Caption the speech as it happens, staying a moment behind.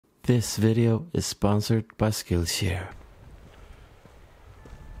This video is sponsored by Skillshare.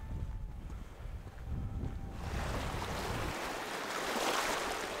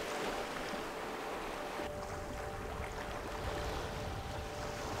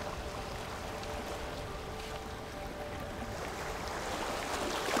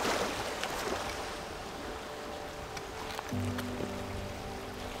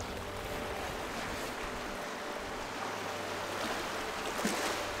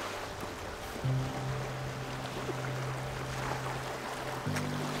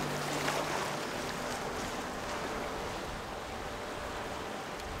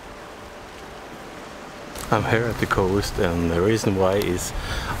 I'm here at the coast, and the reason why is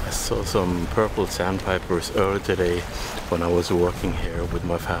I saw some purple sandpipers earlier today when I was working here with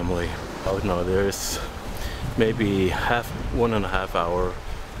my family. Out now there's maybe 1.5 hours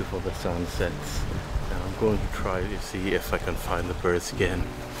before the sun sets, and I'm going to try to see if I can find the birds again.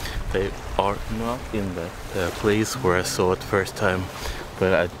 They are not in that place where I saw it the first time,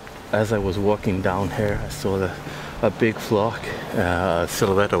 but as I was walking down here I saw a big flock, a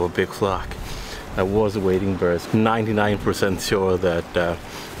silhouette of a big flock. I was waiting birds, 99% sure that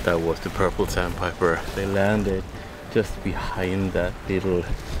that was the purple sandpiper. They landed just behind that little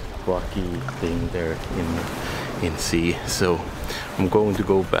rocky thing there in sea. So I'm going to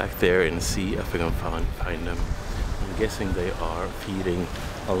go back there and see if I can find them. I'm guessing they are feeding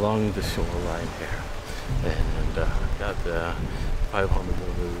along the shoreline here. And I got 500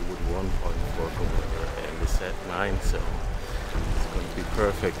 with 1.4 converter and the Z9, so it's going to be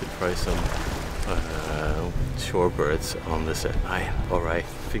perfect to try some shorebirds on the Z9. Alright,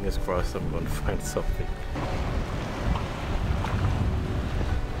 fingers crossed I'm going to find something.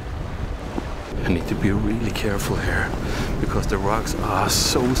 I need to be really careful here because the rocks are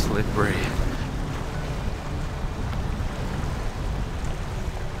so slippery.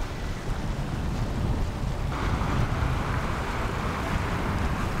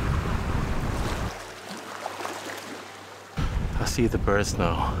 I see the birds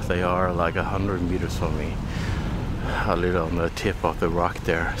now. They are like 100 meters from me, a little on the tip of the rock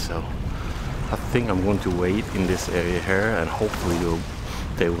there. So I think I'm going to wait in this area here, and hopefully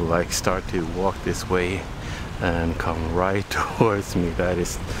they will like start to walk this way and come right towards me. That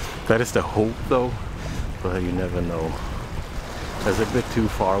is the hope though, but you never know. It's a bit too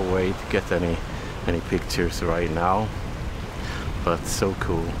far away to get any pictures right now, but so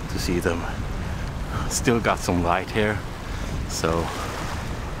cool to see them. Still got some light here. So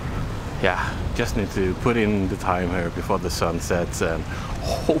yeah, just need to put in the time here before the sun sets, and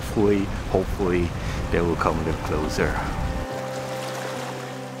hopefully they will come a little closer.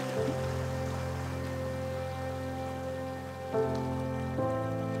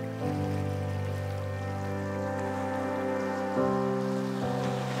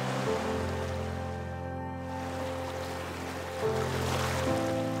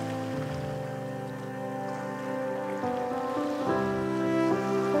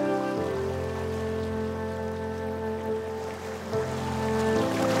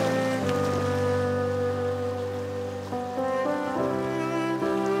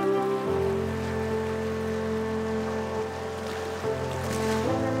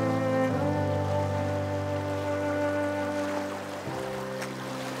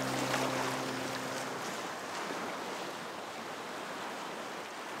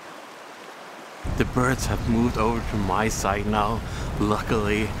 The birds have moved over to my side now,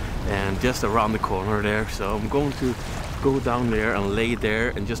 luckily, and just around the corner there. So I'm going to go down there and lay there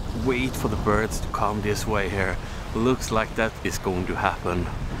and just wait for the birds to come this way here. Looks like that is going to happen.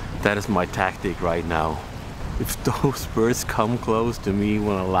 That is my tactic right now. If those birds come close to me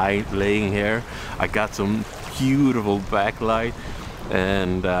when I'm laying here, I got some beautiful backlight,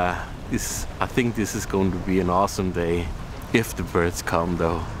 and I think this is going to be an awesome day if the birds come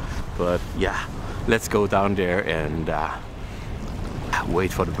though. But yeah, let's go down there and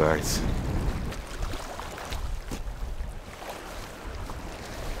wait for the birds.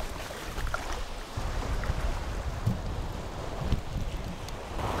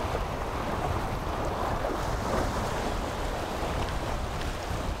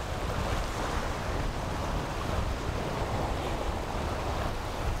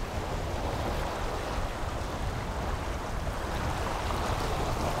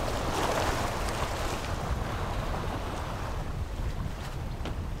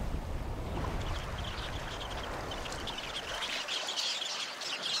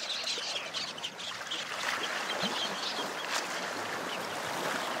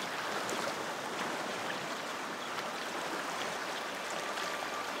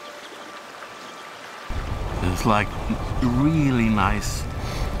 It's like really nice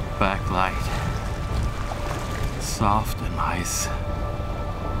backlight. Soft and nice.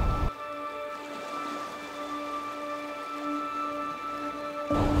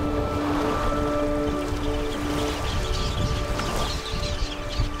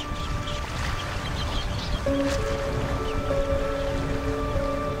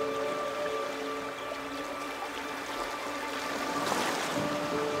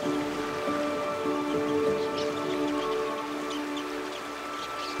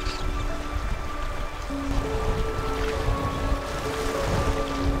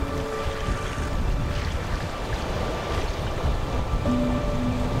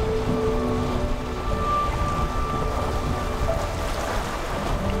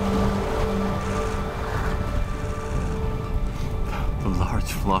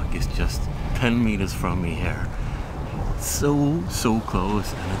 Flock is just 10 meters from me here. So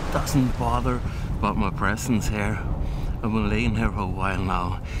close, and it doesn't bother about my presence here. I've been laying here for a while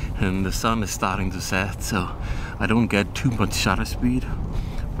now, and the sun is starting to set, so I don't get too much shutter speed,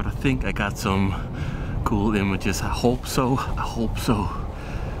 but I think I got some cool images. I hope so.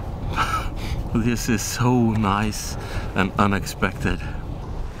 This is so nice and unexpected.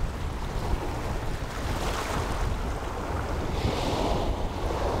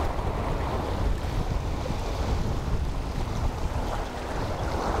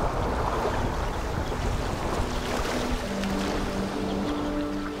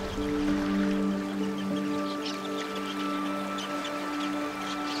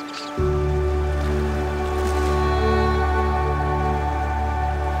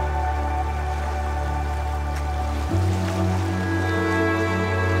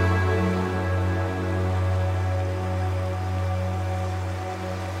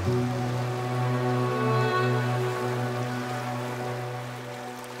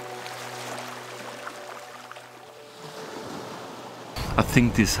 I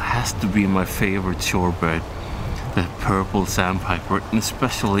think this has to be my favorite shorebird, the purple sandpiper, and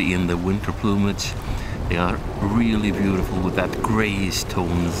especially in the winter plumage. They are really beautiful with that grayish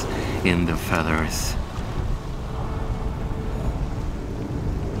tones in the feathers.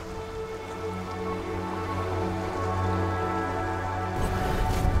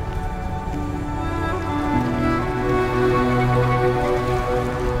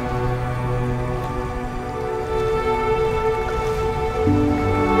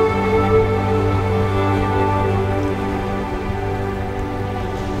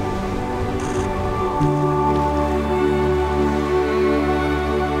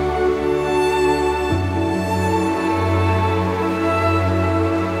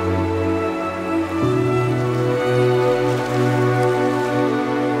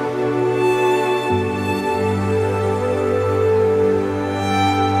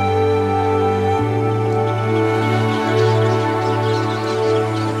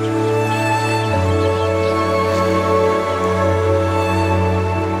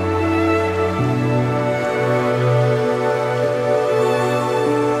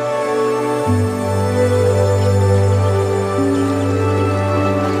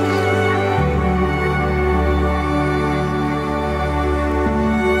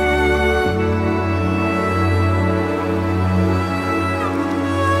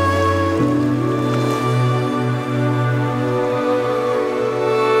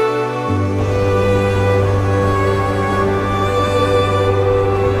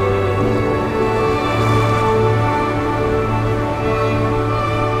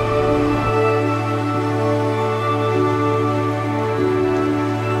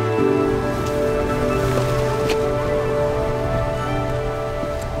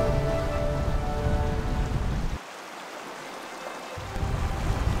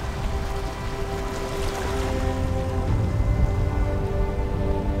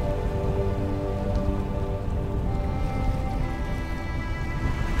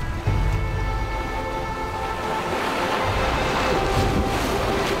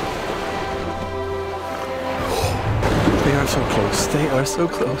 They are so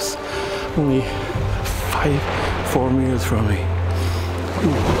close. Only 4 meters from me.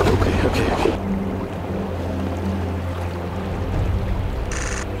 Ooh, okay.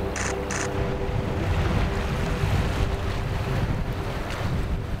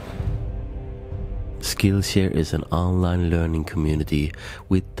 Skillshare is an online learning community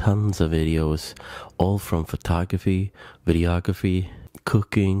with tons of videos, all from photography, videography,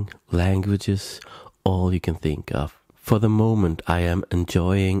 cooking, languages, all you can think of. For the moment, I am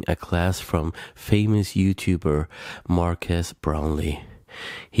enjoying a class from famous YouTuber Marques Brownlee.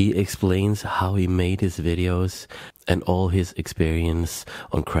 He explains how he made his videos and all his experience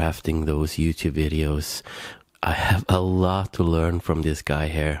on crafting those YouTube videos. I have a lot to learn from this guy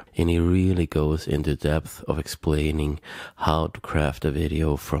here, and he really goes into depth of explaining how to craft a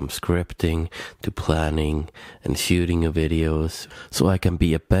video from scripting to planning and shooting of videos, so I can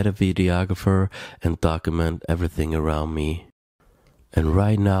be a better videographer and document everything around me. And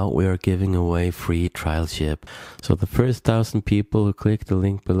right now we are giving away free trialship. So the first 1,000 people who click the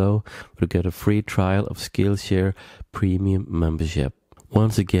link below will get a free trial of Skillshare Premium membership.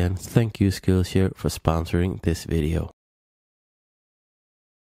 Once again, thank you Skillshare for sponsoring this video.